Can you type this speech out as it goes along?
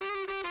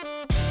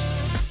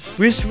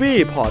Wishry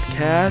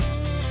Podcast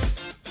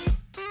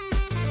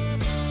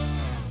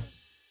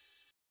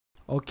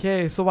โอเค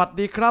สวัส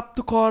ดีครับ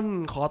ทุกคน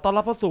ขอต้อน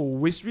รับเข้าสู่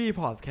Wishry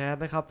Podcast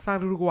นะครับสร้าง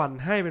ทุกๆวัน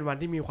ให้เป็นวัน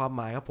ที่มีความห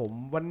มายครับผม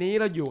วันนี้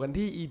เราอยู่กัน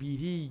ที่ EP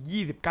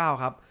ที่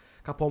29ครับ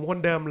กับผมคน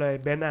เดิมเลย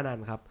เบนซ์อนัน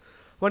ต์ครับ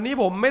วันนี้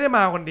ผมไม่ได้ม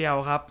าคนเดียว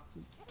ครับ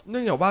เนื่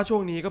องจากว่าช่ว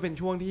งนี้ก็เป็น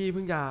ช่วงที่เ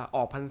พิ่งจะอ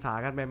อกพรรษา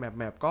กันไป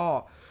แมปก็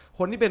ค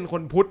นที่เป็นค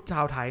นพุทธช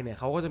าวไทยเนี่ย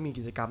เขาก็จะมี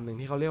กิจกรรมหนึ่ง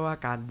ที่เขาเรียกว่า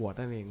การบวช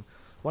นั่นเอง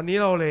วันนี้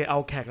เราเลยเอา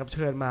แขกรับเ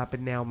ชิญมาเป็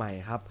นแนวใหม่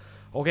ครับ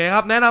โอเคค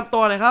รับแนะนำตั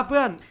วหน่อยครับเ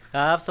พื่อนค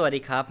รับสวัสดี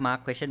ครับ Mark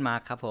Question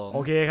Mark ครับผมโอ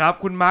เคครับ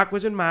คุณ Mark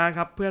Question Mark ค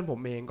รับเพื่อนผม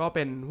เองก็เ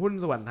ป็นหุ้น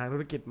ส่วนทางธุ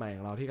รกิจใหม่ข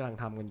องเราที่กำลัง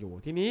ทำกันอยู่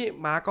ทีนี้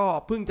Mark ก็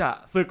เพิ่งจะ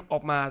ศึกออ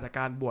กมาจาก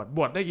การบ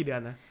วชได้กี่เดือ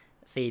นนะ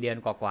4 เดือน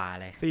กว่าๆ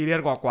เลย4 เดือ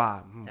นกว่า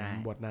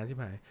ๆบวชนานใช่ไ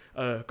หม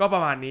ก็ปร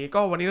ะมาณนี้ก็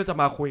วันนี้เราจะ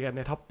มาคุยกันใ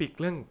นท็อปิก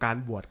เรื่องการ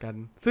บวชกัน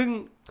ซึ่ง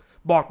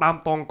บอกตาม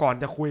ตรงก่อน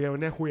จะคุยกันวั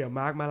นนี้คุยกับ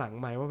Mark มาหลัง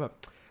ไมค์ว่าแบบ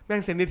แ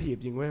ม่งเซนซิทีฟ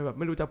จริงเว้ยแบบ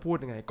ไม่รู้จะพูด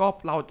ยังไงก็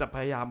เราจะพ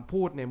ยายาม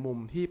พูดในมุม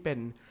ที่เป็น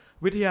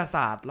วิทยาศ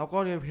าสตร์แล้วก็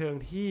ในเชิง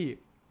ที่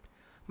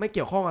ไม่เ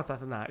กี่ยวข้องกับศา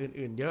สนา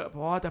อื่นๆเยอะเพร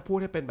าะว่าจะพูด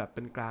ให้เป็นแบบเ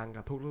ป็นกลาง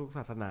กับทุกๆศ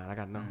าสนาแล้ว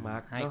กันเนาะมาร์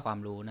คให้ความ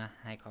รู้นะ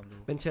ให้ความ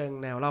รู้เป็นเชิง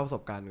แนวเล่าประส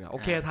บการณ์โอ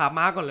เคถาม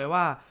มาร์คก่อนเลย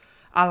ว่า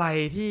อะไร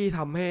ที่ท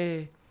ำให้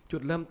จุ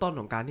ดเริ่มต้น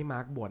ของการที่มา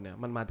ร์คบวชเนี่ย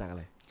มันมาจากอะ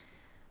ไร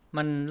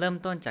มันเริ่ม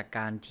ต้นจากก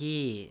ารที่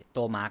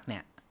ตัวมาร์คเนี่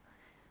ย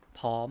พ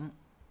ร้อม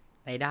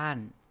ในด้าน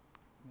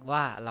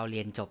ว่าเราเ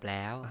รียนจบแ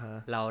ล้ว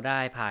เราได้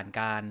ผ่าน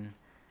การ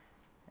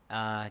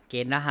เก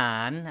ณฑ์ทหา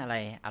รอะ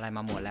ไรม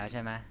าหมดแล้วใ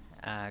ช่ไหม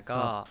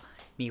ก็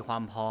มีควา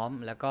มพร้อม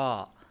แล้วก็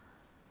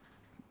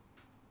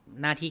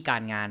หน้าที่กา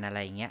รงานอะไร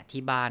อย่างเงี้ย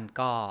ที่บ้าน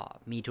ก็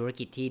มีธุร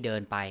กิจที่เดิ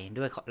นไป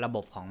ด้วยระบ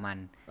บของมัน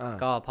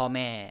ก็พ่อแ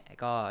ม่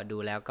ก็ดู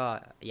แล้วก็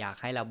อยาก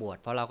ให้เราบวช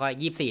เพราะเราก็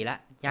24แล้ว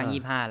ย่าง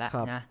25แล้ว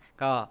นะ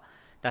ก็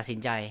ตัดสิน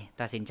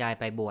ใจ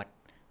ไปบวช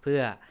เพื่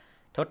อ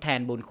ทดแทน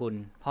บุญคุณ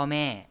พ่อแ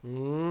ม่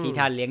ที่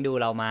ท่านเลี้ยงดู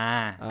เรามา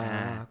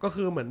ก็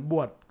คือเหมือนบ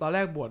วชตอนแร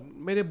กบวช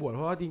ไม่ได้บวชเพ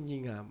ราะว่าจริ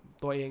งๆอ่ะ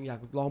ตัวเองอยาก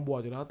ลองบวช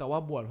อยู่แล้วแต่ว่า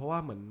บวชเพราะว่า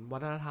เหมือนวั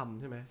ฒนธรรม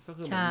ใช่ไหมก็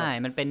คือใช่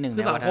มันเป็นหนึ่ง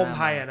คือสังคม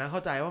ไทยอ่ะนะเข้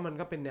าใจว่ามัน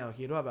ก็เป็นแนว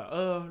คิดว่าแบบ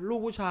ลูก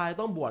ผู้ชาย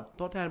ต้องบวช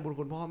ทดแทนบุญ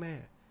คุณพ่อแม่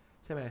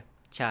ใช่ไหม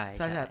ใช่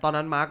ตอน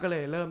นั้นมาร์กก็เล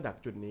ยเริ่มจาก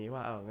จุดนี้ว่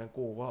างั้น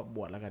กูก็บ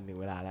วชแล้วกันถึง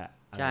เวลาแล้ว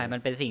ใช่มั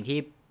นเป็นสิ่งที่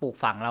ปลูก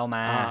ฝังเราม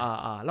า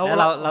แล้ว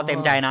เราเต็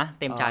มใจนะ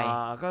เต็มใจ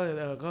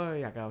ก็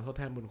อยากจะทดแ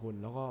ทนบุญคุณ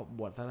แล้วก็บ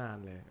วชซะนาน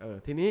เลย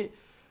ทีนี้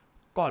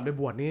ก่อนไป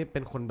บวชนี่เป็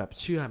นคนแบบ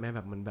เชื่อไหมแบ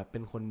บมันแบบเป็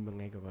นคนยัง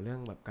ไงเกี่ยวกับเรื่อ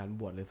งแบบการ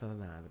บวชหรือศาส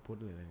นาหรือพุทธ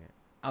หรืออะไรเงี้ย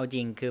เอาจ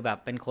ริงคือแบบ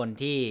เป็นคน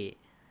ที่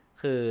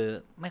คือ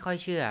ไม่ค่อย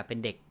เชื่อเป็น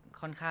เด็ก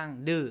ค่อนข้าง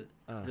ดื้อ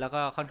แล้ว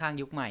ก็ค่อนข้าง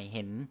ยุคใหม่เ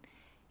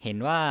ห็น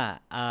ว่า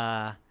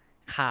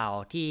ข่าว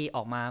ที่อ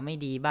อกมาไม่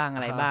ดีบ้างอ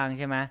ะไรบ้างใ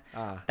ช่ไหม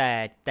แ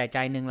ต่ใจ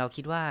นึงเรา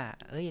คิดว่า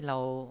เอ้ยเ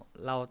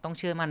ราต้องเ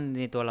ชื่อมั่น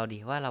ในตัวเราดี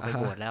ว่าเราไป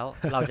บวชแล้ว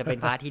เราจะเป็น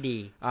พระที่ดี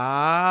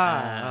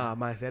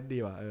mindset ดี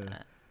ว่ะ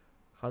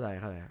เข้าใจ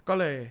ก็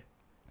เลย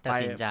ตัด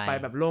สินใจไป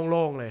แบบโ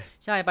ล่งๆเลย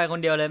ใช่ไปคน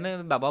เดียวเลยไม่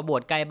แบบว่าบว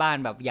ชใกล้บ้าน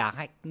แบบอยากใ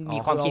ห้มี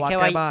ความคิดแค่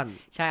ว่า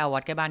ใช่เอาวั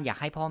ดใกล้บ้านอยาก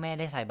ให้พ่อแม่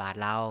ได้ใส่บาตร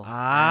เรา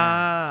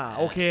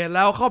โอเคแ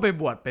ล้วเข้าไป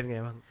บวชเป็นไง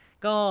บ้าง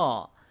ก็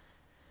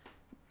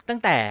ตั้ง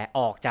แต่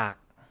ออกจาก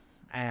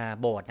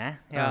โบสถ์นะ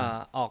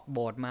ออกโบ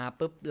สถ์มา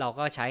ปุ๊บเรา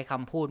ก็ใช้ค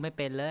ำพูดไม่เ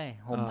ป็นเลย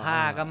ห่มผ้า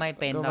ก็ไม่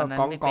เป็นตอนนั้น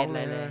ไม่เป็นเล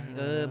ย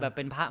แบบเ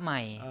ป็นพระให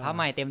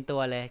ม่เต็มตัว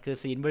เลยคือ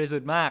ศีลบริสุ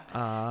ทธิ์มาก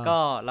ก็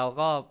เรา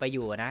ก็ไปอ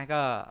ยู่นะ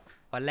ก็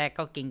วันแรก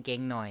ก็เก่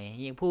งๆหน่อย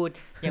ยัง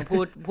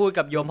พูด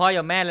กับโยมพ่อโย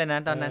มแม่เลยนะ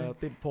ตอนนั้น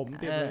ติดผม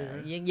ติดเลย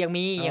ยัง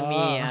มี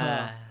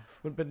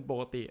มันเป็นป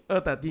กติ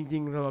แต่จริ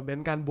งๆสำหรับเบ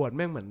นการบวชแ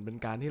ม่งเหมือนเป็น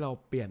การที่เรา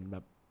เปลี่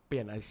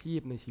ยนอาชีพ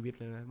ในชีวิต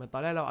เลยนะมันตอ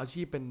นแรกเราอา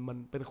ชีพเ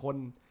ป็นคน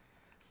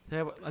ใช่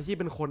อาชีพ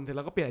เป็นคนเสร็จแ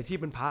ล้วก็เปลี่ยนอาชีพ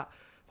เป็นพระ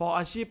พอ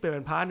อาชีพเปลี่ยนเ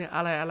ป็นพระเนี่ยอ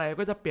ะไร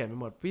ก็จะเปลี่ยนไป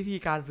หมดวิธี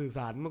การสื่อส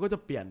ารมันก็จะ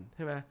เปลี่ยนใ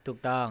ช่ไหมถูก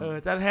ต้อง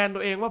จะแทนตั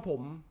วเองว่าผ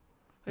ม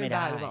ไม่ไ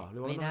ด้หรือเปล่าหรื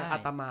อว่าอา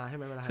ตมาใช่ไ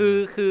หม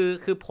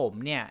คือผม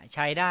เนี่ยใ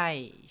ช้ไ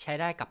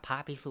ด้กับพระ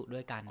ภิกษุด้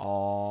วยกัน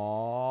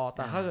แ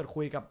ต่ถ้าเกิด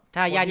คุยกับ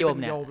ถ้าญาติโยม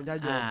เนี่ย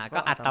ก็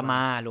อาตม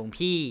าหลวง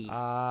พี่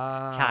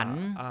ฉัน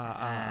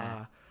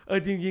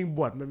จริงๆบ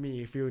วชมันมี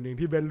ฟีลนึง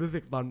ที่เบนรู้สึ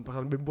กตอน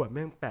เป็นบวชแ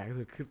ม่งแปลก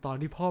สุดคือตอน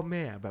ที่พ่อแ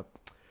ม่แบบ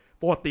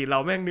ปกติเรา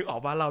แม่งนึกออ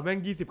กว่าเราแม่ง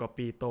20 กว่า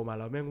ปีโตมา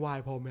เราแม่งไหว้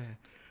พ่อแม่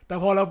แต่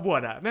พอเราบว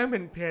ชอ่ะแม่งเป็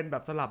นเพลนแบ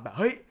บสลับแบบ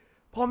เฮ้ย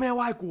พ่อแม่ไห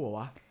ว้กูเหรอ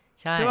วะ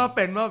ใช่ว่าเ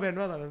ป็นว่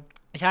าตอนนั้น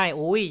ใช่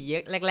อุ้ย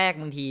แรก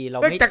ๆบางทีเรา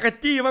ไม่จักร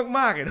จี้ม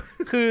ากๆเลย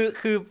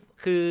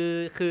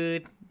คือ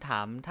ถ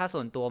ามถ้าส่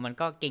วนตัวมัน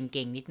ก็เ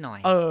ก่งๆนิดหน่อย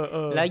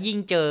แล้วยิ่ง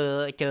เ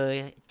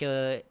จอ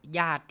ญ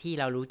าติที่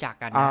เรารู้จัก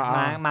กัน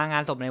มางา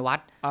นศพในวัด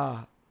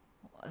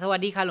สวัส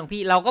ดีค่ะหลวง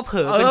พี่เราก็เผล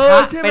อเป็นพร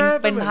ะ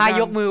เป็นพระ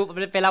ยกมือ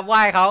ไปรับไห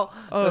ว้เขา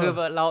คือ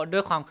เราด้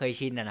วยความเคย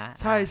ชินนะ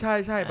ใ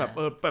ช่แบบ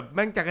แ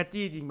ม่งจักร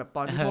จี้จริงแบบต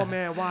อนที่พ่อแ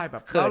ม่ไหว้แบ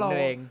บแล้วเรา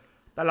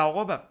แต่เรา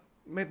ก็แบบ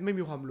ไม่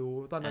มีความรู้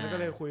ตอนนั้นก็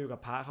เลยคุยกับ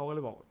พระเขาก็เล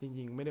ยบอกจ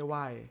ริงๆไม่ได้ไห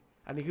ว้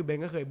อันนี้คือเบ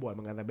นก็เคยบวชเห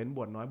มือนกันแต่เบนบ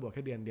วชน้อยบวชแ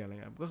ค่เดือนเดียวอะไร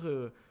ครับก็คือ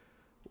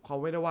เขา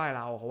ไม่ได้ไหว้เ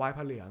ราเขาไหว้พ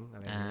ระเหลืองอะ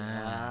ไรอย่างเงี้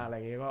ยอะไรอ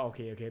ย่างเงี้ยก็โอเค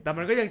แต่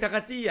มันก็ยังจัก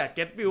รจี้อ่ะเ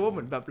ก็ตฟิลว่าเห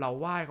มือนแบบเรา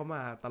ไหว้เขาม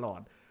าตลอด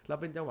แล้ว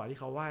เป็นจังหวะที่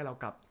เขาไหว้เรา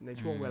กลับใน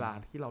ช่วงเวลา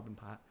ที่เราเป็น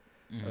พระ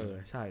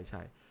ใ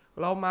ช่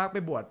เรามาร์กไป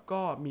บวช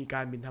ก็มีก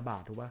ารบิณฑบา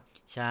ตถูกป่ะ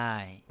ใช่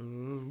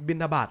บิณ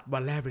ฑบาตวั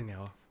นแรกเป็นไง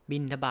วะบิ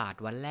ณฑบาต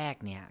วันแรก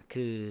เนี่ย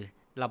คือ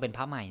เราเป็นพ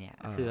ระใหม่เนี่ย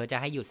คือเขาจะ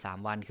ให้หยุด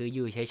3วันคืออ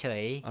ยู่เฉ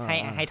ยๆ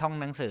ให้ท่อง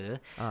หนังสือ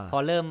พอ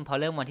เ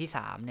ริ่มวันที่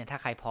3เนี่ยถ้า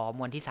ใครพร้อม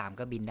วันที่3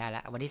ก็บินได้แ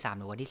ล้ววันที่3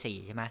หรือวันที่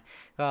4ใช่ไหม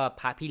ก็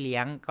พระพี่เลี้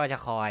ยงก็จะ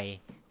คอย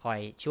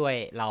ช่วย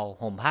เรา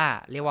ห่มผ้า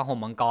เรียกว่าห่ม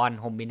มังกร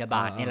ห่มบิณฑบ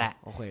าตนี่แหละ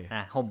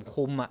ห่ม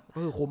คุมอ่ะก็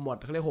คือคุมหมด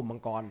เขาเรียกห่มมั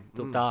งกร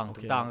ถูกต้อ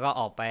งก็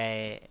ออกไป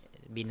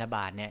บิณฑบ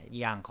าตเนี่ย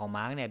อย่างของม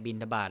าร์กเนี่ยบิณ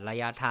ฑบาตระ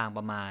ยะทางป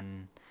ระมาณ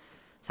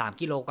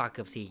3กิโลกว่าเ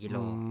กือบ4กิโล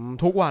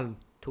ทุกวัน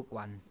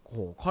โอ้โห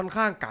ค่อน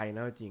ข้างไกลน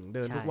ะจริงเ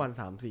ดินทุกวัน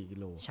 3-4 กิ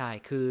โลใช่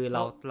คือ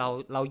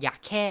เราอยาก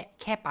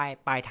แค่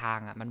ปลายทาง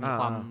อ่ะมันมี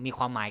ค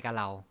วามหมายกับ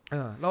เรา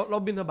เรา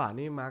บิณฑบาต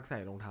นี่มาร์กใส่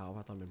รองเท้า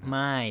ป่ะตอนเป็นพระไ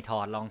ม่ถอ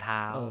ดรองเท้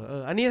า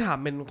อันนี้ถาม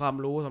เป็นความ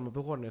รู้สำหรับ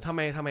ทุกคนเนี่ยทำไ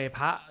มพ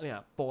ระเนี่ย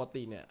ปก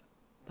ติเนี่ย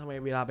ทำไม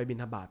เวลาไปบิณ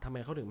ฑบาตทำไม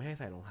เขาถึงไม่ให้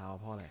ใส่รองเท้า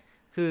เพราะอะไร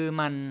คือ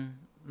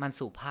มัน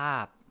สุภา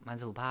พ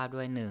ด้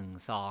วย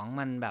1 2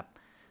มันแบบ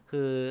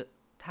คือ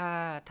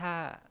ถ้า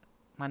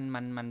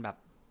มันแบบ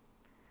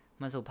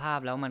มันสุภาพ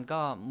แล้วมัน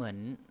ก็เหมือน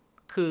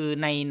คือ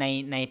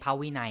ในพระ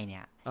วินัยเนี่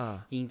ย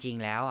จริง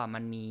ๆแล้วอ่ะมั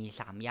นมี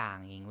3อย่าง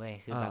เองเว้ย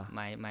คือแบบ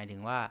หมายถึ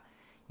งว่า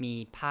มี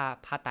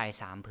ผ้าไตร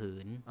3ผื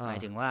นหมาย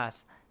ถึงว่า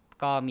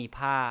ก็มี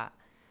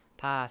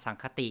ผ้าสัง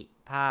คติ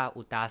ผ้า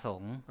อุตาส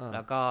งแ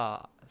ล้วก็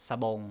ส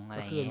บงอะไ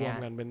รอย่างเงี้ยคือร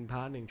วมกันเป็นผ้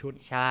า1ชุด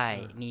ใช่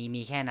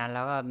มีแค่นั้นแ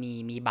ล้วก็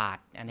มีบาท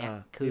อันเนี้ย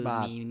คือ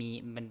มี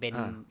มันเป็น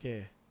โอเค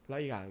แล้ว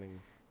อีกอย่างนึง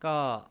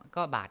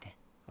ก็บาท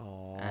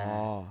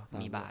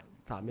มีบาท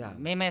3อย่าง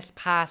ไม่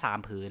ผ้า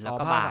3ผืนแล้ว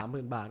ก็บาท3ผื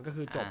นบาทก็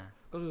คือจบ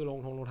ก็คือรอง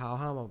เท้า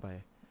ห้ามเอาไป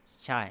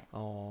ใช่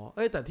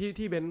แต่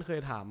ที่เบนซ์เค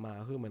ยถามมา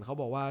คือเหมือนเขา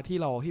บอกว่าที่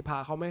พระ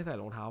เขาไม่ใส่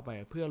รองเท้าไป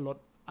เพื่อลด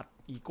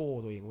อีโก้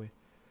ตัวเองเว้ย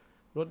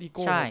ลดอีโ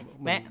ก้ใช่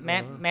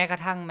แม้กร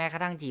ะ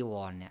ทั่งจีว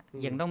รเนี่ย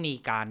ยังต้องมี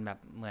การแบบ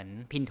เหมือน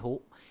พิน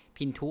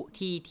ทุ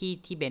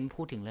ที่เบนซ์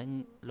พูดถึงเรื่อง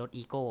ลด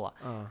อีโก้อ่ะ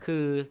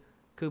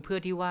คือเพื่อ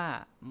ที่ว่า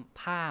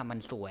ผ้ามัน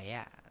สวย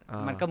อ่ะ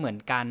มันก็เหมือน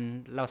กัน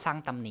เราสร้าง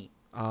ตำหนิ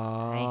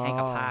ให้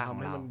กับผ้าของ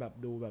เราทำให้มันแบบ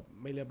ดูแบบ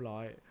ไม่เรียบร้อ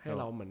ยให้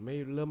เราเหมือนไม่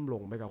เริ่มหล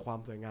งไปกับความ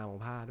สวยงามของ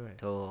ผ้าด้วย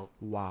ถู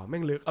กว้าวแม่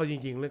งลึกเอาจ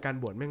ริงๆเรื่องการ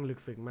บวชแม่งลึก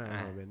ซึ้งมาก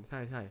เบนใ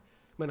ช่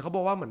เหมือนเขาบ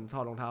อกว่าเหมือนถ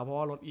อดรองเท้าเพราะ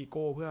ว่าลดอีโ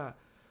ก้เพื่อ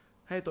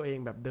ให้ตัวเอง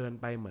แบบเดิน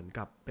ไปเหมือน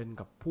กับเป็น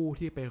กับผู้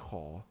ที่ไปข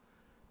อ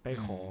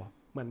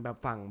เหมือนแบบ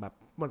ฝั่งแบบ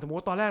เหมือนสมม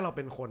ติตอนแรกเราเ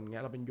ป็นคนเ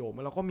งี้ยเราเป็นโยม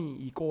เราก็มี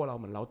อีโก้เรา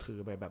เหมือนเราถื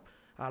อไปแบบ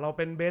เราเ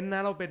ป็นเบนซ์น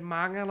ะเราเป็นม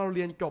าร์กนะเราเ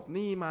รียนจบ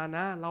นี่มาน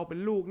ะเราเป็น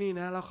ลูกนี่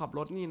นะเราขับร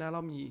ถนี่นะเ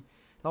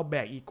ราแบ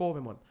กอีโก้ไป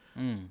หมด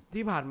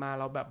ที่ผ่านมา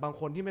เราแบบบาง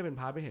คนที่ไม่เป็น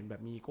พระไปเห็นแบ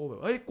บมีอีโก้แบ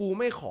บกู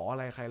ไม่ขออะ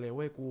ไรใครเลยเ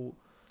ว้ยกู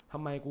ทำ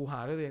ไมกูหา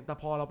ด้วยตัวเองแต่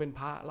พอเราเป็น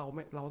พระเร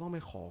าต้องไ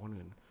ม่ขอคน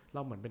อื่นเร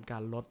าเหมือนเป็นกา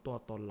รลดตัว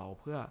ตนเรา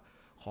เพื่อ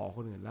ขอค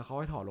นอื่นแล้วเขา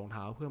ให้ถอดรองเ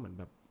ท้าเพื่อเหมือน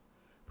แบบ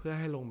เพื่อ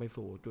ให้ลงไป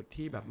สู่จุด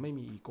ที่แบบไม่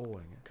มีอีโก้อะ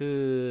ไรเงี้ยคื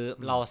อ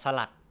เราส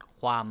ลัด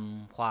ความ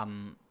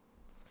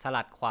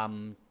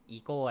อี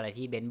โก้อะไร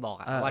ที่เบนบอก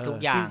ว่าทุก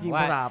อย่าง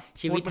ว่า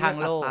ชีวิตทาง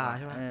โลกใ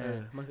ช่ไหม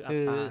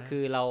คื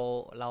อ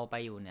เราไป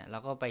อยู่เนี่ยเรา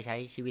ก็ไปใช้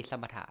ชีวิตส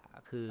มถะ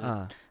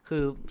คื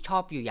อชอ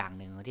บอยู่อย่าง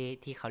หนึ่ง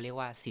ที่เขาเรียก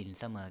ว่าศีล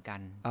เสมอกั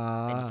น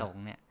เป็นสง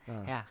ฆ์เนี่ย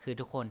คือ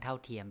ทุกคนเท่า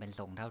เทียมเป็น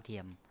สงฆ์เท่าเที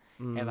ยม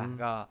ใช่ป่ะ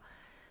ก็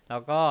เรา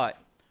ก็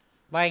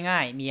ว่าง่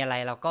ายมีอะไร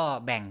เราก็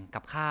แบ่ง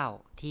กับข้าว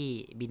ที่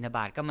บิณฑบ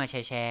าตก็มา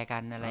แชร์กั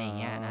นอะไรอย่าง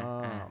เงี้ยนะ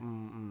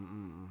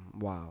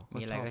ว้าว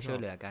มีอะไรก็ช่วย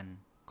เหลือกัน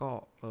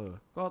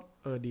ก็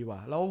ดีว่ะ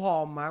แล้วพอ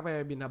มาร์กไป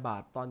บิณฑบา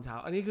ตตอนเช้า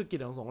อันนี้คือกิจ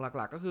ของสงฆ์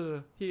หลักๆก็คือ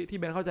ที่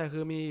เบนเข้าใจคื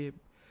อมี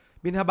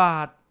บิณฑบา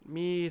ต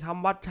มีท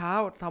ำวัดเช้า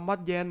ทำวัด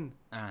เย็น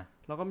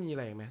แล้วก็มีอะ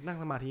ไรไหมนั่ง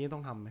สมาธิต้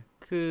องทำไหม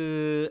คือ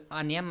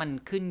อันนี้มัน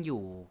ขึ้นอ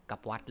ยู่กับ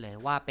วัดเลย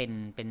ว่าเ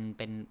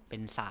ป็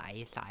นส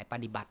ายป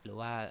ฏิบัติหรือ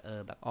ว่า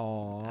แบบ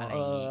อะไรอ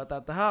ย่างงี้แต่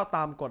ถ้าต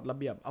ามกฎระ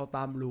เบียบเอาต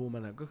ามรูมั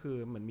นก็คือ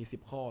เหมือนมี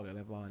10ข้อหรืออะไ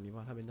รประมาณนี้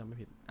ว่าถ้าเบนจำไม่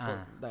ผิด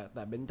แ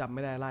ต่เบนจำไ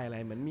ม่ได้ไล่อะไร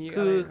เหมือนมี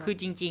คือ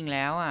จริงๆแ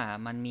ล้ว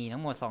มันมีทั้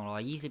งหมด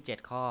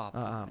227ข้อ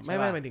ไม่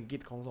หมายถึงกิ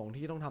จของสงฆ์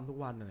ที่ต้องทำทุก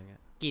วันอะไรเงี้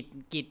ย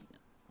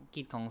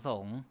กิจของส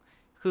งฆ์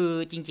คือ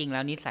จริงๆแล้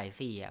วนิสัย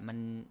4มัน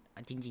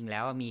จริงๆแล้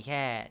วมีแ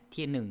ค่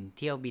ที่1เ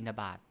ที่ยวบิณฑ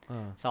บาต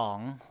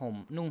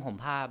2นุ่งห่ม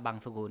ผ้าบาง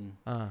สกุล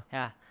ใช่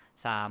ป่ะ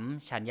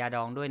3ฉันยาด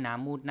องด้วยน้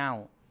ำมูดเน่า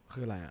คื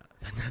ออะไร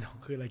ฉันยาดอง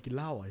คืออะไรกินเ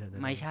หล้าฉั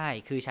นไม่ใช่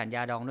คือฉันย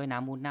าดองด้วยน้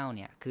ำมูดเน่าเ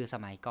นี่ยคือส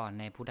มัยก่อน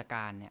ในพุทธก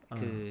าลเนี่ย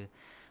คือ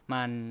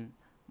มัน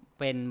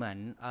เป็นเหมือน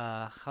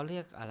เขาเรี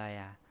ยกอะไร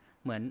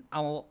เหมือนเอ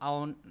า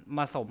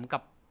มาสมกั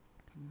บ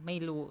ไม่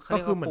รู้เขาเ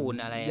รียกว่าปูน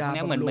อะไรเ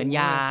นี่ยเหมือน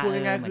ยาพูด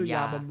ง่ายๆคือย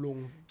าบำรุง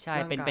ใช่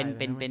เป็น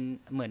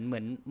เหมือ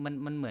น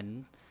มันเหมือน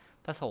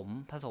ผสม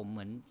เห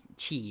มือน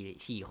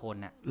ฉี่คน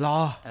รอ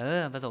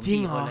ผสม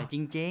ฉี่คนเลยจ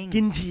ริงๆ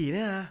กินฉี่เ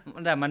นี่ยนะ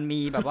แต่มัน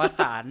มีแบบว่า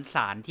ส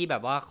ารที่แบ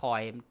บว่าคอ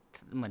ย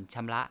เหมือนช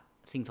ำระ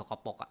สิ่งสก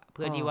ปรกเ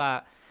พื่อที่ว่า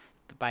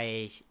ไป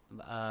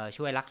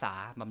ช่วยรักษา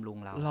บำรุง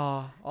เรา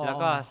แล้ว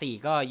ก็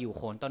4ก็อยู่โ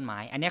คนต้นไม้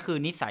อันนี้คือ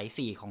นิสัย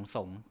4ของส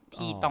งฆ์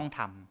ที่ต้องท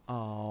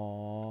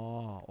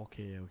ำโอเค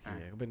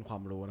ก็เป็นควา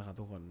มรู้นะครับ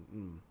ทุกคน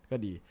ก็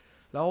ดี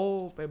แล้ว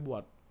ไปบว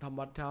ชทำ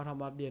วัดเช้าท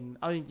ำวัดเย็น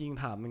เอาจริง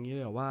ๆถามอย่างนี้เ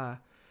ลยว่า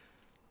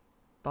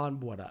ตอน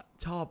บวช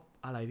ชอบ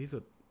อะไรที่สุ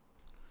ด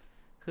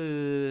คือ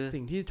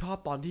สิ่งที่ชอบ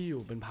ตอนที่อ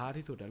ยู่เป็นพระ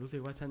ที่สุดอะรู้สึ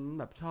กว่าฉัน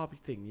แบบชอบ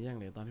สิ่งนี้อย่าง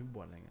เลยตอนที่บ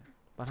วชอะไรเงี้ย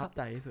ประทับใ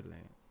จที่สุดเล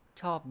ย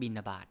ชอบบิณฑ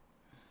บาต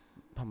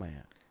ทำไมอ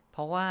ะเพ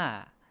ราะว่า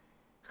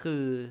คื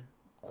อ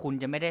คุณ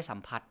จะไม่ได้สัม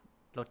ผัส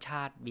รสช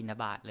าติบิณฑ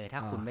บาตเลยถ้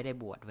าคุณไม่ได้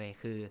บวชเว้ย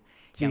คือ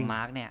อย่างม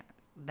าร์กเนี่ย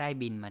ได้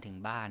บินมาถึง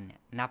บ้านเนี่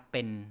ยนับเ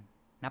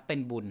ป็น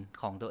บุญ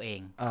ของตัวเอ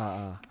ง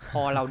พ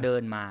อเราเดิ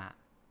นมา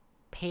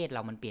เพศเร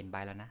ามันเปลี่ยนไป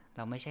แล้วนะเ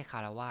ราไม่ใช่คฤ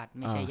หัสถ์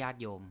ไม่ใช่ญาติ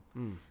โยม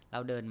เรา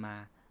เดินมา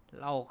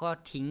เราก็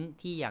ทิ้ง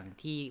ที่อย่าง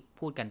ที่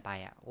พูดกันไป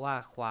อะว่า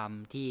ความ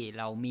ที่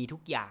เรามีทุ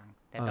กอย่าง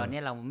แต่ตอนนี้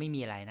เราไม่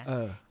มีอะไรนะ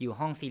อยู่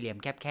ห้องสี่เหลี่ยม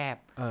แคบ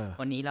ๆ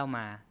วันนี้เราม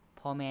า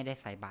พ่อแม่ได้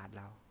ใส่บาตร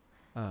เรา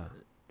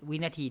วิ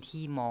นาที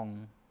ที่มอง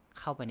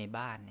เข้าไปใน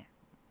บ้านเนี่ย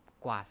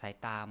กวาดสาย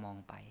ตามอง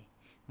ไป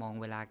มอง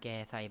เวลาแก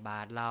ใส่บา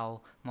ตรเรา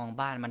มอง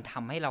บ้านมันท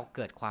ำให้เราเ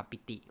กิดความปิ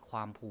ติคว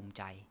ามภูมิใ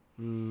จ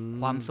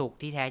ความสุข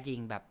ที่แท้จริง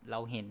แบบเรา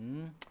เห็น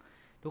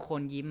ทุกค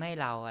นยิ้มให้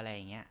เราอะไรอ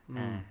ย่างเงี้ย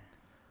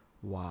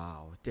ว้า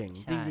วเจ๋ง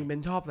จริงๆเป็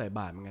นชอบใส่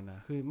บาตรเหมือนกันน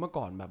ะคือเมื่อ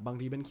ก่อนแบบบาง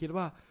ทีเป็นคิด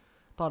ว่า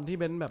ตอนที่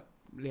เป็นแบบ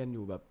เรียนอ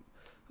ยู่แบบ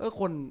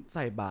คนใ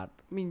ส่บาตร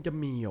มินจะ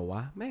มีเหรอว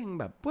ะแม่ง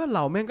แบบเพื่อนเร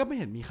าแม่งก็ไม่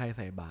เห็นมีใครใ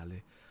ส่บาตรเล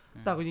ย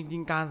แต่จริ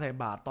งๆการใส่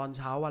บาตรตอนเ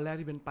ช้าวันแรก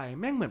ที่เป็นไป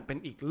แม่งเหมือนเป็น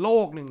อีกโล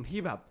กนึงที่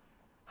แบบ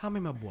ถ้าไ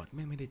ม่มาบวชแ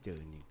ม่งไม่ได้เจอ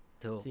จริง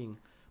จริง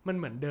มันเ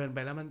หมือนเดินไป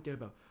แล้วมันเจอ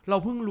แบบเรา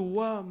เพิ่งรู้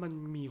ว่ามัน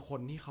มีค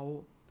นที่เขา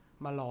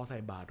มารอใส่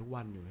บาตรทุก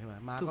วันอยู่ใช่ไหม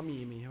มาก็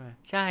มีใช่ไหม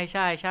ใช่ใ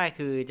ช่ใช่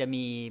คือจะ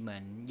มีเหมือ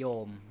นโย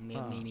ม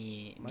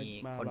มี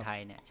คนไทย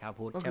เนี่ยชาว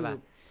พุทธใช่ป่ะ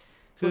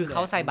คือเข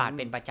าใส่บาตรเ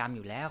ป็นประจำอ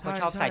ยู่แล้วเขา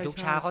ชอบใส่ทุก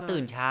เช้าเขา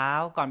ตื่นเช้า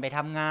ก่อนไปท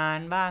ำงาน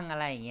บ้างอะ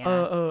ไรอย่างเงี้ย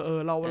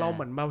เราเห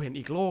มือนเราเห็น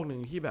อีกโลกหนึ่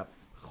งที่แบบ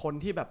คน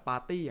ที่แบบปา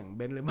ร์ตี้อย่างเ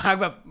บนหรือมา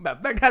แบบ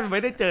แม่งแทบไ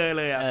ม่ได้เจอ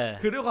เลยอ่ะ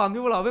คือด้วยความ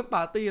ที่เราเป็นป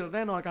าร์ตี้แ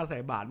น่นอนการใส่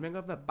บาตรแม่ง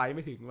ก็แบบไปไ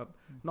ม่ถึงแบบ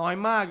น้อย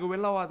มากกูเว้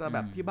นเราแต่แบ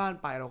บที่บ้าน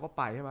ไปเราก็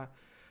ไปใช่ป่ะ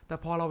แต่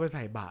พอเราไปใ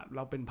ส่บาตรเร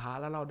าเป็นพระ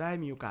แล้วเราได้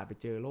มีโอกาสไป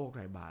เจอโลกใ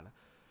ส่บาตร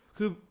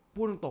คือ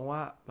พูดตรงๆว่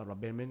าสำหรับ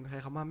เบนใช้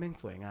คำว่าแม่ง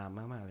สวยงามม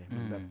ากๆเลย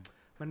มันแบบ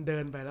มันเดิ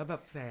นไปแล้วแบ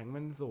บแสงมั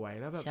นสวย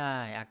แล้วแบบใช่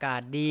อากา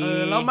ศดี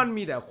แล้วมัน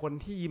มีแต่คน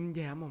ที่ยิ้มแ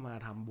ย้มออกมา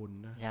ทำบุญ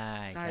นะใช่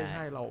ใ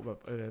ช่เราแบบ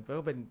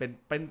ก็เ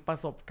ป็นประ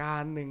สบกา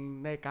รณ์หนึ่ง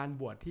ในการ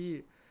บวชที่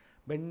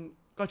เป็น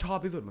ก็ชอบ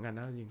ที่สุดเหมือนกัน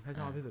นะจริงถ้า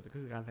ชอบที่สุดก็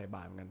คือการใส่บ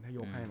าตรเหมือนกันถ้าย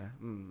กให้นะ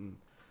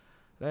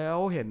แล้ว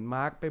เห็นม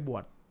าร์คไปบว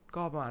ช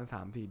ก็ประมาณ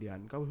 3-4 เดือน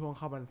ก็ช่วงเ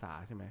ข้าพรรษา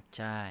ใช่ไหม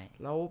ใช่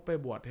แล้วไป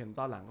บวชเห็น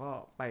ตอนหลังก็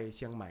ไปเ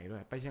ชียงใหม่ด้ว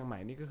ยไปเชียงใหม่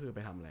นี่ก็คือไป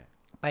ทำอะไร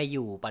ไปอ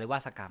ยู่ปริวา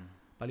สกรรม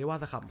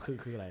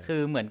คืออะไรคื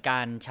อเหมือนกา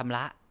รชำ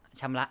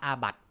ระอา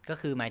บัติก็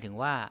คือหมายถึง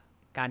ว่า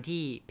การ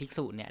ที่ภิก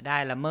ษุเนี่ยได้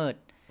ละเมิด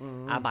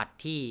อาบัติ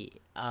ที่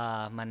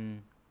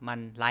มัน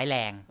ร้ายแร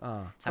ง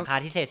สังฆา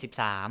ทิเศษ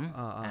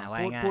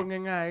13พูด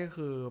ง่ายๆก็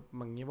คือ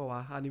อย่างนี้ป่าวว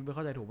ะอันนี้ไม่เ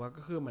ข้าใจถูกป่ะ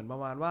ก็คือเหมือนปร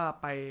ะมาณว่า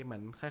ไปเหมือ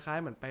นคล้าย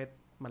ๆเหมือนไป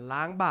เหมือน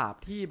ล้างบาป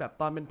ที่แบบ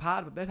ตอนเป็นพระ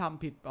แบบได้ท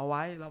ำผิดเอาไ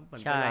ว้แล้วเหมือ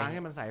นไปล้างใ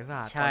ห้มันใสสะอ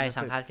าดใช่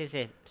สังฆา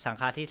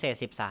ทิเศษ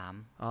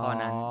13ข้อ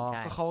นั้นใ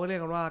ช่เขาเรีย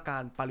กกันว่ากา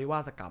รปริวา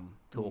สกรรม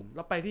ถูกแ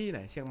ล้วไปที่ไหน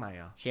เชียงใหม่เ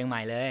หรอเชียงให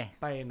ม่เลย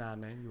ไปนาน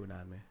ไหมอยู่น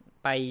านไหม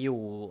ไปอ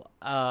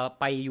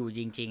ยู่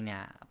จริงๆเนี่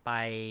ยไป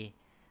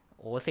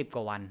10 ก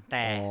ว่าวันแ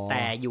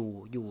ต่อ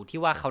ยู่ที่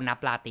ว่าเขานับ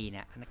ราตรีเ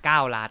นี่ย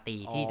9ราตรี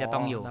ที่จะต้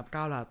องอยู่นับ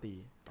9ราตรี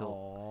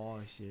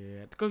เช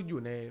ดก็อ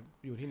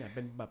ยู่ที่ไหนเ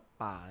ป็นแบบ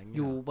ป่าอะไรเงี้ยอ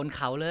ยู่บนเ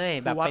ขาเลย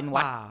แบบเป็น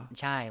วัด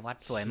ใช่วัด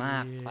สวยมา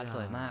ก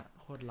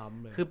โคตรล้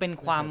ำเลยคือเป็น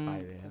ความ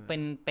เ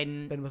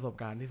ป็นประสบ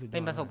การณ์ที่สุดยอดเ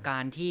ป็นประสบกา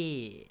รณ์ที่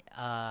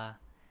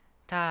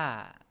ถ้า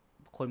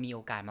คนมีโอ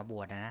กาสมาบ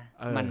วชนะ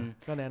มัน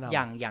อ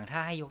ย่างถ้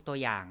าให้ยกตัว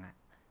อย่างอ่ะ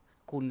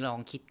คุณลอ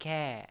งคิดแ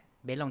ค่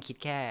เบนลองคิด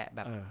แค่แบ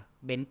บ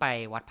เบนไป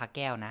วัดพระแ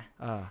ก้วนะ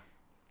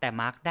แต่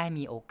มาร์คได้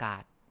มีโอกา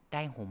สไ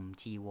ด้ห่ม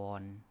จีว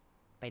ร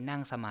ไปนั่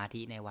งสมา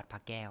ธิในวัดพร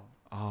ะแก้ว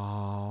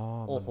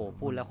โอ้โห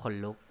พูดแล้วขน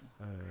ลุก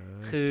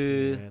คือ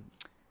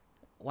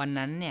วัน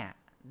นั้นเนี่ย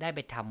ได้ไป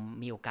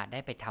มีโอกาสได้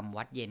ไปทำ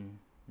วัดเย็น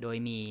โดย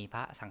มีพ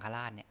ระสังฆร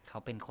าชเนี่ยเขา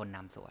เป็นคนน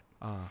ำสวด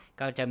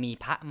ก็จะมี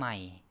พระใหม่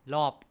ร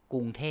อบก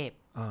รุงเทพ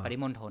ปริ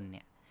มณฑลเ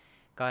นี่ย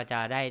ก็จะ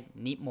ได้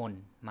นิมน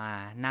ต์มา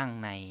นั่ง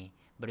ใน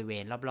บริเว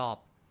ณรอบ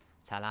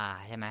ๆศาลา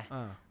ใช่ไหม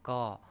ก็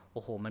โ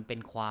อ้โหมันเป็น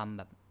ความแ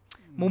บบ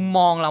มุมม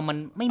องเรามัน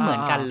ไม่เหมือ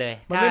นกันเลย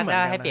ถ้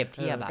าให้เปรียบเ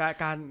ทียบ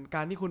ก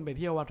ารที่คุณไปเ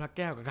ที่ยววัดพระแ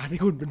ก้วกับการ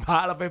ที่คุณเป็นพระ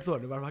เราไปสวด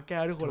ในวัดพระแก้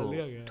วทุกคนละเ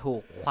รื่องถู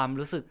กความ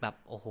รู้สึกแบบ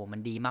โอ้โหมัน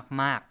ดี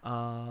มาก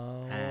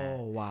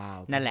ๆว้าว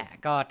นั่นแหละ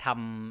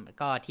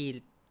ก็ที่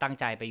ตั้ง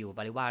ใจไปอยู่ป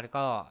ริวาส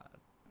ก็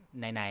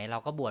ไหนๆเรา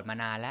ก็บวชมา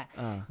นานแล้ว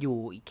อยู่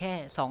อีกแค่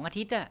2 อา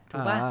ทิตย์อะถู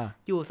กป่ะ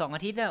อยู่2 อ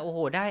าทิตย์อะโอ้โห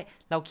ได้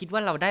เราคิดว่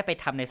าเราได้ไป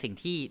ทำในสิ่ง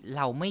ที่เ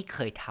ราไม่เค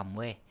ยทำ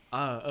เว้ย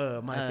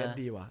มาเซ็ต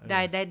ดีว่ะไ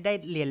ด้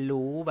เรียน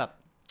รู้แบบ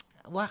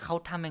ว่าเขา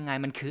ทำยังไง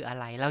มันคืออะ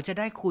ไรเราจะ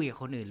ได้คุยกับ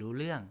คนอื่นรู้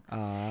เรื่อง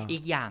อี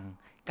กอย่าง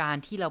การ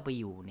ที่เราไป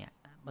อยู่เนี่ย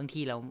บาง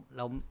ทีเ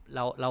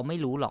ราไม่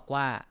รู้หรอก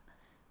ว่า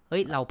เฮ้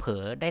ยเราเผล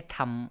อได้ท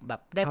ำแบ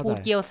บได้พูด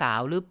เกี่ยวสา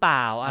วหรือเปล่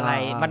าอะไร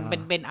มัน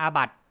เป็นอา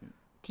บัติ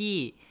ที่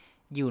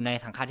อยู่ใน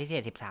สังฆาทิเศ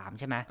ษ13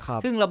ใช่ไหม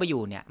ซึ่งเราไปอ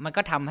ยู่เนี่ยมัน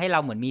ก็ทำให้เรา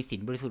เหมือนมีศี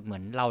ลบริสุทธิ์เหมื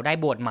อนเราได้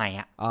บวชใหม่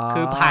อ่ะ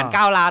คือผ่าน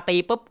9ราตรี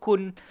ปุ๊บคุ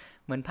ณ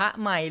เหมือนพระ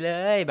ใหม่เล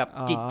ยแบบ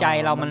จิตใจ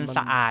เรามันส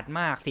ะอาด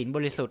มากศีลบ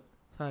ริสุทธิ์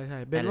ช่ใช่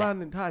เป็นว่า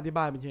ถ้าอธิบ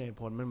ายเป็นเหตุ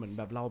ผลมันเหมือน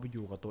แบบเราไปอ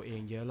ยู่กับตัวเอ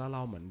งเยอะแล้วเร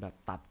าเหมือนแบบ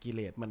ตัดกิเ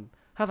ลสมัน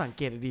ถ้าสังเ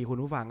กตดีคุณ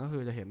ผู้ฟังก็คื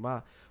อจะเห็นว่า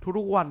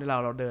ทุกๆวันเ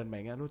ราเดินไป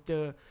เงี้ยเราเจ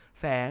อ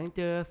แสงเ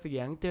จอเสี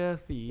ยงเจอ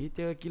สีเ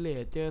จอกิเล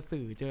สเจอ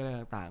สื่อเจออะไร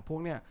ต่างๆพวก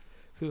เนี้ย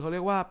คือเขาเรี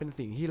ยกว่าเป็น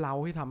สิ่งที่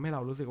ทำให้เร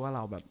ารู้สึกว่าเร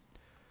าแบบ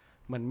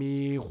เหมือนมี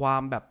ควา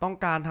มแบบต้อง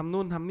การทำ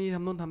นู่นทำนี่ท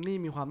ำนู่นทำนี่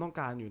มีความต้อง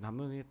การอยู่ทำ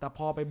นู่นนี่แต่พ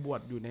อไปบว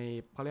ชอยู่ใน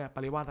เขาเรียกป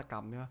ริวาสกร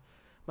รมเนี่ย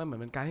มันเหมือน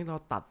เป็นการที่เรา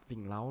ตัดสิ่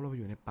งเราไป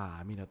อยู่ในป่า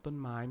มีแต่ต้น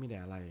ไม้มีแต่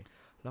อะไร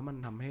แล้วมัน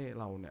ทำให้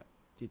เราเนี่ย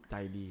จิตใจ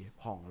ดี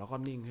ผ่องแล้วก็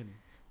นิ่งขึ้น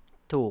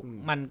ถูก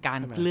มันการ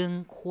เรื่อง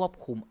ควบ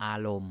คุมอา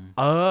รมณ์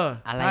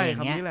อะไรอย่าง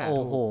เงี้ยโอ้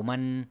โหมั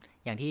น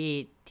อย่าง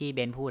ที่เบ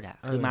นพูดอ่ะ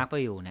คือมาร์คไป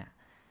อยู่เนี่ย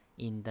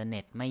อินเทอร์เน็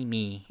ตไม่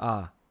มี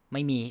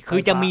คื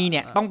อจะมีเ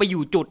นี่ยต้องไปอ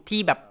ยู่จุดที่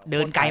แบบเดิ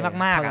นไกล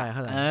มากๆอ่ะ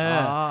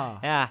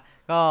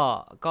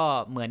ก็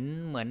เหมื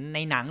อนใน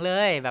หนังเล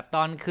ยแบบต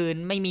อนคืน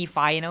ไม่มีไฟ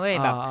นะเว้ย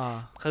แบบ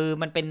คือ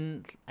มันเป็น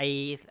ไอ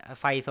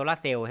ไฟโซลา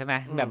ร์เซลล์ใช่ไหม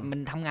แบบมัน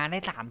ทำงานได้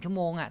3 ชั่วโ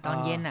มงอ่ะตอน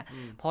เย็นอ่ะ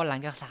พอหลัง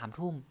จาก3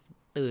 ทุ่ม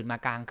ตื่นมา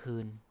กลางคื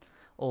น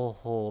โอ้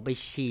โหไป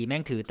ฉี่แม่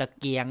งถือตะ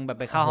เกียงแบบ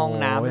ไปเข้าห้อง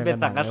น้ำเป็น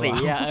สังกะสี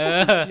อ่ะ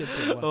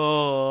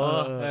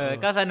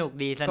ก็สนุก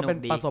ดีก็เป็น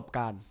ประสบก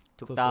ารณ์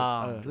ถูกต้อง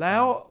แล้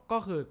วก็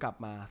คือกลับ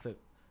มาศึก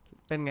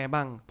เป็นไง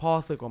บ้างพอ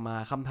ศึกออกมา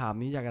คำถาม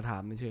นี้อยากจะถา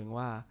มในเชิง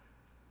ว่า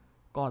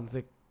ก่อน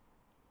ศึก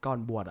ก่อน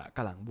บวช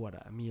กับหลังบวช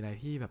มีอะไร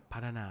ที่แบบพั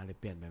ฒนาหรือ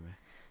เปลี่ยนไปไหม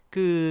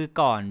คือ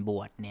ก่อนบ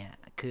วชเนี่ย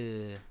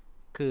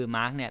คือม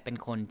าร์คเนี่ยเป็น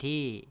คน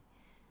ที่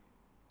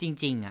จ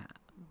ริง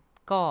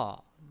ๆก็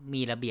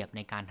มีระเบียบใ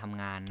นการท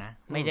ำงานนะ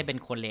ไม่ได้เป็น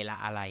คนเลละ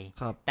อะไร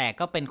แต่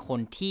ก็เป็นคน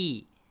ที่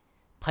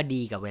พอ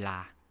ดีกับเวลา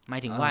หมา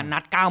ยถึงว่านั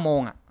ด 9 โม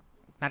ง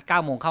นัด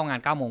 9 โมงเข้างาน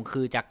 9 โมง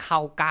คือจะเข้า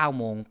 9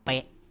 โมงเป๊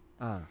ะ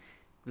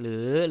ห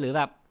รือ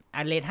แบบ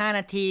เลท 5 น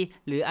าที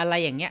หรืออะไร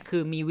อย่างเงี้ยคื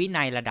อมีวิ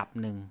นัยระดับ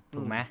หนึ่ง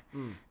ถูกไหม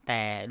แต่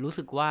รู้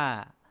สึกว่า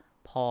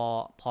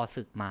พอ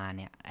ศึกมาเ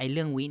นี่ยไอ้เ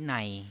รื่องวิ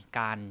นัย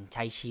การใ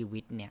ช้ชีวิ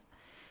ตเนี่ย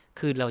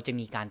คือเราจะ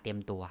มีการเตรียม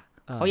ตัว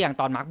เพราะอย่าง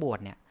ตอนมาร์คบวช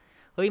เนี่ย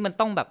เฮ้ยมัน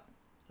ต้องแบบ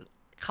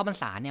เข้าพรร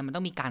ษาเนี่ยมันต้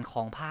องมีการคล้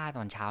องผ้าต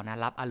อนเช้านะ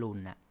รับอรุ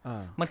ณน่ะ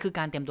มันคือก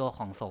ารเตรียมตัวข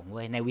องสงฆ์เ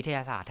ว้ยในวิทย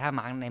าศาสตร์ถ้า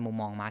มาร์คในมุม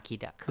มองมาร์คคิด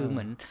คือเห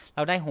มือนเร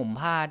าได้ห่ม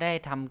ผ้าได้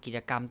ทำกิจ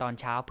กรรมตอน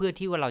เช้าเพื่อ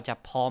ที่ว่าเราจะ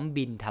พร้อม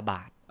บิณฑบ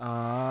าต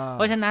เ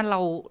พราะฉะนั้นเรา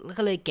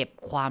ก็เลยเก็บ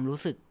ความรู้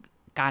สึก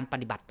การป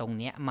ฏิบัติตรง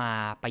นี้มา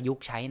ประยุก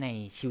ต์ใช้ใน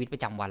ชีวิตปร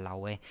ะจำวันเรา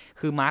เว้ย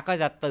คือมาร์คก็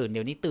จะตื่นเ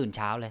ดี๋ยวนี้ตื่นเ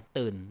ช้าเลย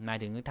ตื่นมา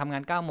ถึงทำงา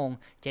น 9 โมง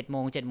 7 โม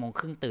ง 7 โมง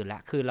ครึ่งตื่นแล้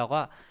วคือเรา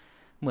ก็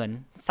เหมือน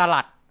ส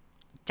ลัด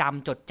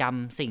จดจ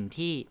ำสิ่ง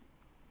ที่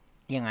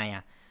ยังไง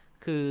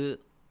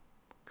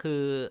คื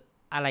อ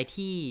อะไร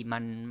ที่มั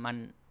น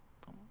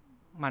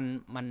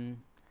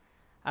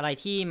อะไร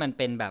ที่มันเ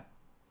ป็นแบบ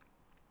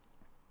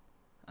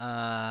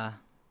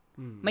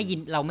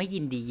เราไม่ยิ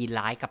นดียิน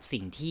ร้ายกับ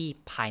สิ่งที่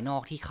ภายนอ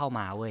กที่เข้า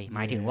มาเว้ยหม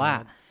ายถึงว่า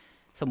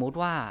สมมุติ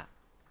ว่า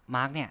ม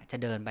าร์คเนี่ยจะ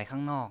เดินไปข้า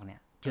งนอกเนี่ย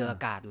เจออา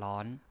กาศร้อ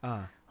น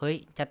เฮ้ย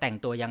จะแต่ง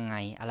ตัวยังไง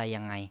อะไร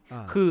ยังไง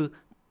คือ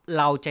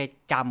เราจะ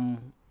จ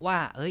ำว่า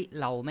เฮ้ย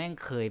เราแม่ง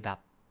เคยแบบ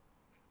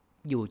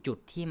อยู่จุด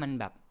ที่มัน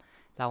แบบ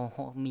เรา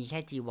มีแค่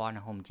จีวร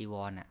ห่มจีว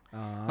ร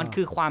มัน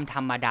คือความธ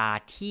รรมดา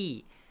ที่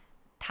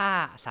ถ้า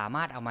สาม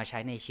ารถเอามาใช้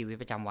ในชีวิต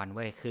ประจำวันเ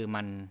ว้ยคือ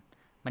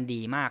มันดี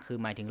มากคือ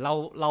หมายถึง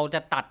เราจ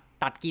ะ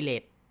ตัดกิเล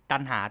สตั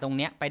ณหาตรงเ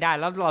นี้ยไปได้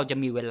แล้วเราจะ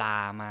มีเวลา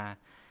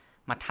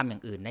มาทำอย่า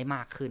งอื่นได้ม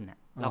ากขึ้น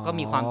เราก็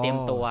มีความเตรียม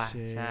ตัว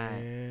ใช่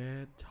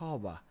ชอบ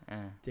ว่ะ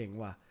เจ๋ง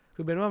ว่ะ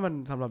คือเป็นว่ามัน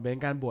สำหรับเป็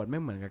นการบวชไม่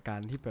เหมือนกับกา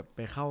รที่แบบไป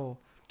เข้า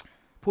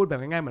พูดแบบ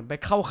ง่ายๆเหมือนไป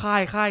เข้าค่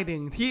ายหนึ่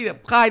งที่แบบ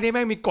ค่ายนี้แ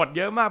ม่งมีกฎเ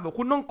ยอะมากแบบ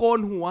คุณต้องโกน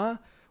หัว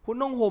คุณ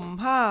ต้องห่ม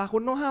ผ้าคุ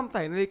ณต้องห้ามใ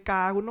ส่นาฬิก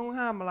าคุณต้อง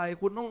ห้ามอะไร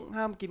คุณต้อง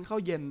ห้ามกินข้า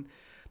วเย็น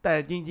แต่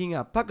จริง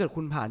ๆถ้าเกิด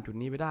คุณผ่านจุด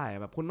นี้ไปได้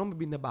แบบคุณต้องไป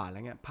บิณฑบาตอะไร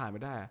เงี้ยผ่านไป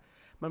ได้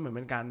มันเหมือนเ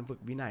ป็นการฝึก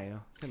วินัยเน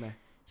าะใช่ไหม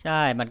ใ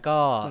ช่มันก็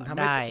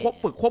ได้ค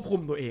วบคุ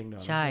มตัวเองเนา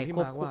ะใช่ค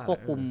ว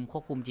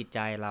บคุมจิตใจ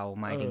เรา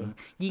หมายถึง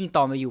ยิ่งต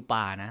อนไปอยู่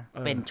ป่านะ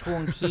เป็นช่ว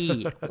งที่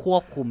คว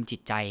บคุมจิ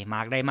ตใจมา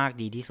ร์คได้มาก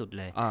ดีที่สุด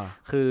เลย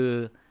คือ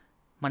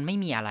มันไม่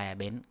มีอะไร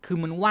เบนคือ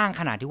มันว่าง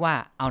ขนาดที่ว่า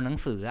เอาหนัง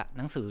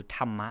สือธ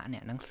รรมะเนี่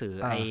ยหนังสือ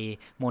ไอ้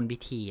มนต์พิ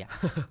ธี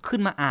ขึ้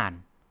นมาอ่า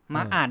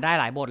นได้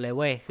หลายบทเลยเ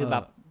ว้ยคือแบ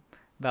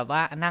บว่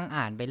านั่ง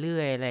อ่านไปเรื่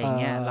อยอะไรอย่าง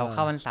เงี้ยเราเข้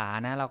าพรรษา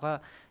นะเราก็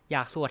อย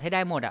ากสวดให้ไ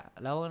ด้หมด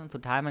แล้วสุ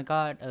ดท้ายมันก็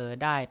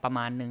ได้ประม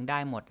าณนึงได้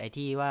หมดไอ้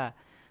ที่ว่า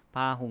พ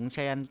าหุงช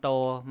ยันโต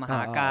มห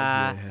ากา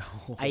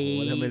ไอ้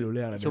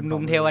ชุมนุ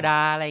มเทวดา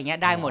อะไรอย่างเงี้ย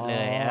ได้หมดเล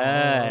ย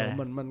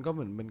มันก็เห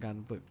มือนเป็นการ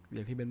ฝึกอ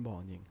ย่างที่เบนบอก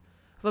จริง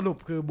สรุป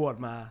คือบวช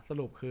มาส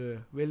รุปคือ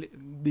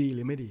ดีห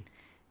รือไม่ดี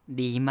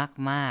ดี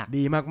มากๆ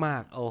ดีมา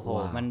กๆโอ้โห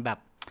มันแบบ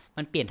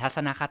มันเปลี่ยนทัศ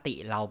นคติ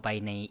เราไป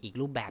ในอีก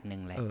รูปแบบนึ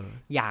งเลย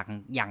อ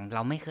ย่างเร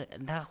าไม่เคย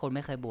ถ้าคนไ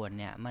ม่เคยบวช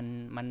เนี่ย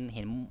มันเ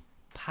ห็น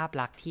ภาพ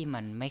ลักษณ์ที่มั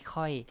นไม่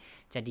ค่อย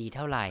จะดีเ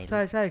ท่าไหร่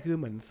ใช่คือ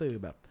เหมือนสื่อ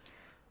แบ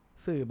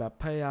บ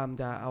พยายาม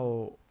จะเอา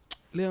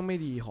เรื่องไม่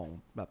ดีของ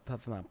แบบศา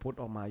สนาพุทธ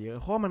ออกมาเยอะ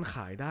เพราะมันข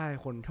ายได้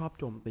คนชอบ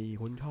โจมตี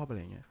คนชอบอะไร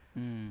เงี้ย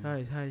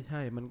ใ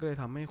ช่มันก็เลย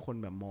ทำให้คน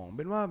แบบมองเ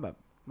ป็นว่าแบบ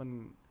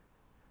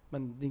มั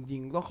นจริง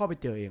ๆต้องเข้าไป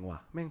เจอเองว่ะ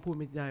แม่งพูด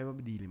ไม่ได้ว่า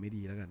ดีหรือไม่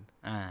ดีแล้วกัน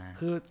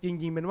คือจ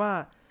ริงๆเป็นว่า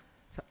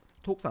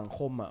ทุกสังค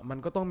มอ่ะมัน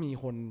ก็ต้องมี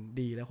คน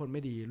ดีและคนไ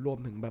ม่ดีรวม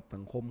ถึงแบบ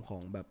สังคมขอ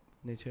งแบบ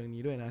ในเชิง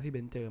นี้ด้วยนะที่เบ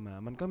นเจอมา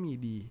มันก็มี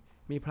ดี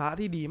มีพระ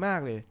ที่ดีมาก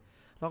เลย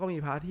แล้วก็มี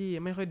พระที่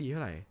ไม่ค่อยดีเท่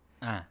าไหร่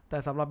แต่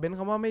สำหรับเบนค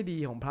ำว่าไม่ดี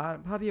ของพร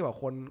ะที่กว่า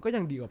คนก็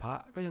ยังดีกว่าพระ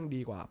ก็ยัง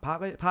ดีกว่าพ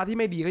ระที่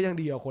ไม่ดีก็ยัง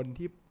ดีกว่าคน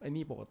ที่ไอ้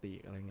นี่ปกติ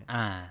อะไรเงี้ย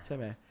ใช่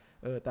ไหม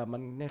แต่มั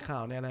นในข่า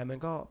วในอะไรมัน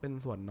ก็เป็น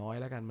ส่วนน้อย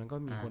แล้วกันมันก็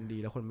มีคนดี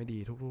และคนไม่ดี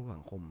ทุกๆสั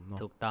งคมเนาะ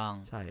ถูกต้อง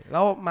ใช่แ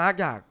ล้วมาร์ก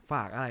อยากฝ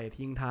ากอะไร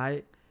ทิ้งท้าย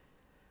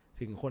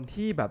ถึงคน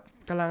ที่แบบ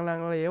กำลังลัง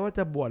เลว่าจ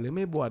ะบวชหรือไ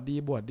ม่บวชดี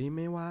บวชดีไ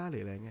ม่ว่าหรื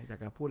ออะไรเงี้ยอยาก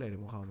จะพูดอะไรถึ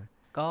งพวกเขาไหม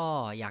ก็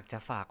อยากจะ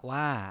ฝาก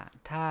ว่า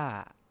ถ้า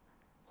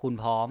คุณ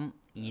พร้อม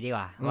อย่างนี้ดีก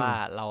ว่าว่า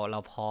เรา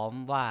พร้อม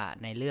ว่า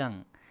ในเรื่อง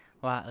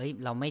ว่า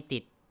เราไม่ติ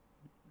ด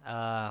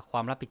คว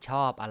ามรับผิดช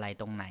อบอะไร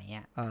ตรงไหน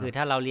อ่ะคือ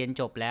ถ้าเราเรียน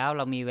จบแล้วเ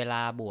รามีเวล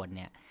าบวชเ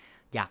นี่ย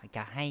อยากจ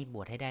ะให้บ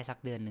วชให้ได้สัก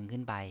เดือนนึง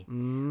ขึ้นไป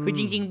คือจ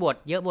ริงๆบวช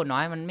เยอะบวชน้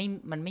อยมัน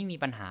ไม่มี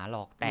ปัญหาหร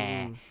อกแต่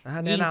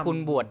ยิ่งคุณ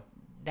บวช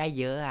ได้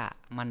เยอะอ่ะ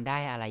มันได้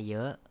อะไรเย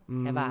อะ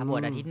ใช่ป่ะบว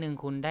ชอาทิตย์นึง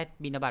คุณได้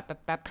บิณฑบาตแ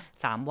ป๊บ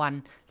ๆ3 วัน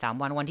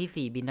วัน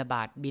ที่4บิณฑบ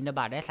า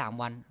ตได้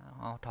3 วัน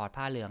ถอด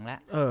ผ้าเหลืองแล้ว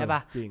ใช่ป่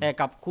ะแต่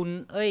กับคุณ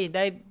ไ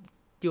ด้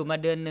อยู่มา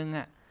เดือนนึง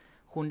อ่ะ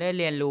คุณได้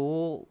เรียนรู้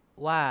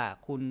ว่า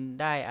คุณ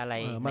ได้อะไร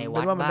ใน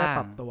วัดบ้าง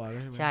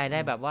ใช่ได้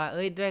แบบว่า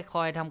ได้ค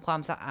อยทำความ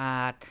สะอ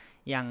าด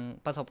อย่าง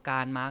ประสบกา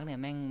รณ์มาร์กเนี่ย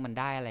แม่งมัน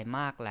ได้อะไรม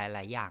ากหล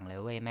ายๆอย่างเลย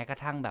เว้ยแม้กระ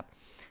ทั่งแบบ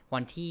วั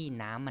นที่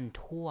น้ำมัน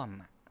ท่วม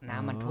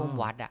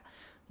วัดอ่ะ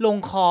ลง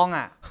คลอง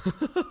อ่ะ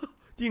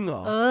จริงเหร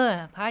อ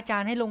พระอาจา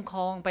รย์ให้ลงคล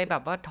องไปแบ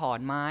บว่าถอน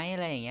ไม้อะ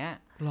ไรอย่างเงี้ย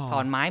ถอ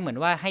นไม้เหมือน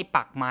ว่าให้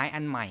ปักไม้อั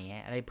นใหม่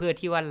อะไรเพื่อ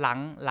ที่ว่า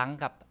ล้าง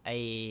กับไ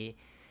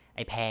อ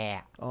แพร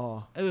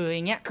อ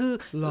ย่างเงี้ยคือ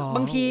บ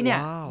างทีเนี่ย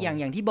อ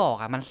ย่างที่บอก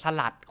อ่ะมันส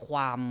ลัดคว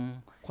าม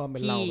เป็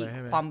นเราไป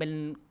ความเป็น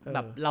แบ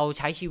บเราใ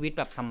ช้ชีวิต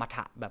แบบสมถ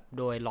ะแบบ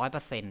โดย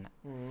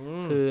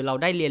 100% คือเรา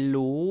ได้เรียน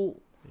รู้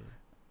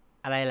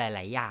อะไรหล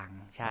ายๆอย่าง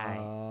ใช่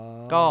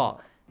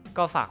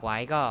ก็ฝากไว้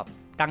ก็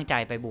ตั้งใจ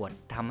ไปบวช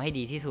ทำให้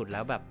ดีที่สุดแ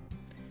ล้วแบบ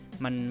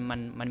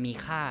มันมี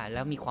ค่าแ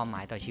ล้วมีความหม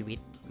ายต่อชีวิต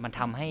มัน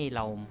ทำให้เ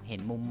ราเห็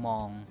นมุมมอ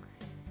ง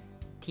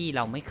ที่เ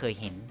ราไม่เคย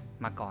เห็น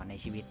มาก่อนใน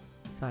ชีวิต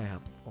ใช่ครั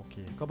บโอเค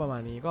ก็ประมา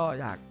ณนี้ก็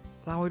อยาก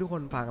เล่าให้ทุกค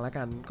นฟังแล้ว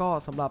กันก็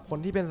สำหรับคน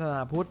ที่เป็นศาสน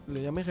าพุทธหรื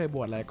อยังไม่เคยบ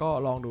วชอะไรก็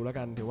ลองดูแล้ว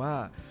กันถือว่า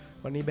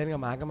วันนี้เบนกั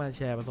บมาร์กก็มาแ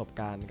ชร์ประสบ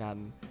การณ์กัน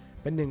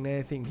เป็นหนึ่งใน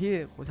สิ่งที่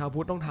ชาวพุ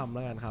ทธต้องทำแ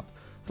ล้วกันครับ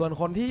ส่วน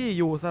คนที่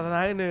อยู่ศาสนา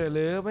อื่นห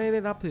รือไม่ได้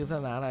นับถือศา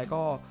สนาอะไร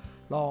ก็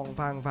ลอง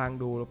ฟัง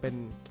ดูเ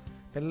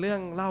ป็นเรื่อ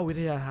งเล่าวิ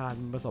ทยาทาน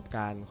ประสบก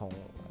ารณ์ของ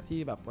ที่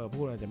แบบ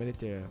พูดอาจจะไม่ได้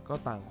เจอก็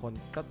ต่างคน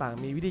ก็ต่าง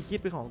มีวิธีคิด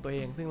เป็นของตัวเอ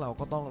งซึ่งเรา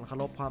ก็ต้องเคา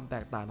รพความแต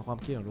กต่างในความ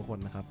คิดของทุกคน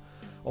นะครับ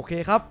โอเค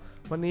ครับ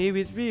วันนี้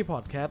Wishry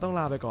Podcast ต้อง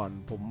ลาไปก่อน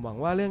ผมหวัง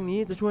ว่าเรื่องนี้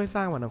จะช่วยส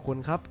ร้างวันของคุณ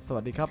ครับส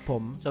วัสดีครับผ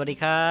มสวัสดี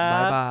ครับบ๊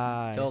ายบา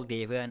ย โชคดี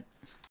เพื่อน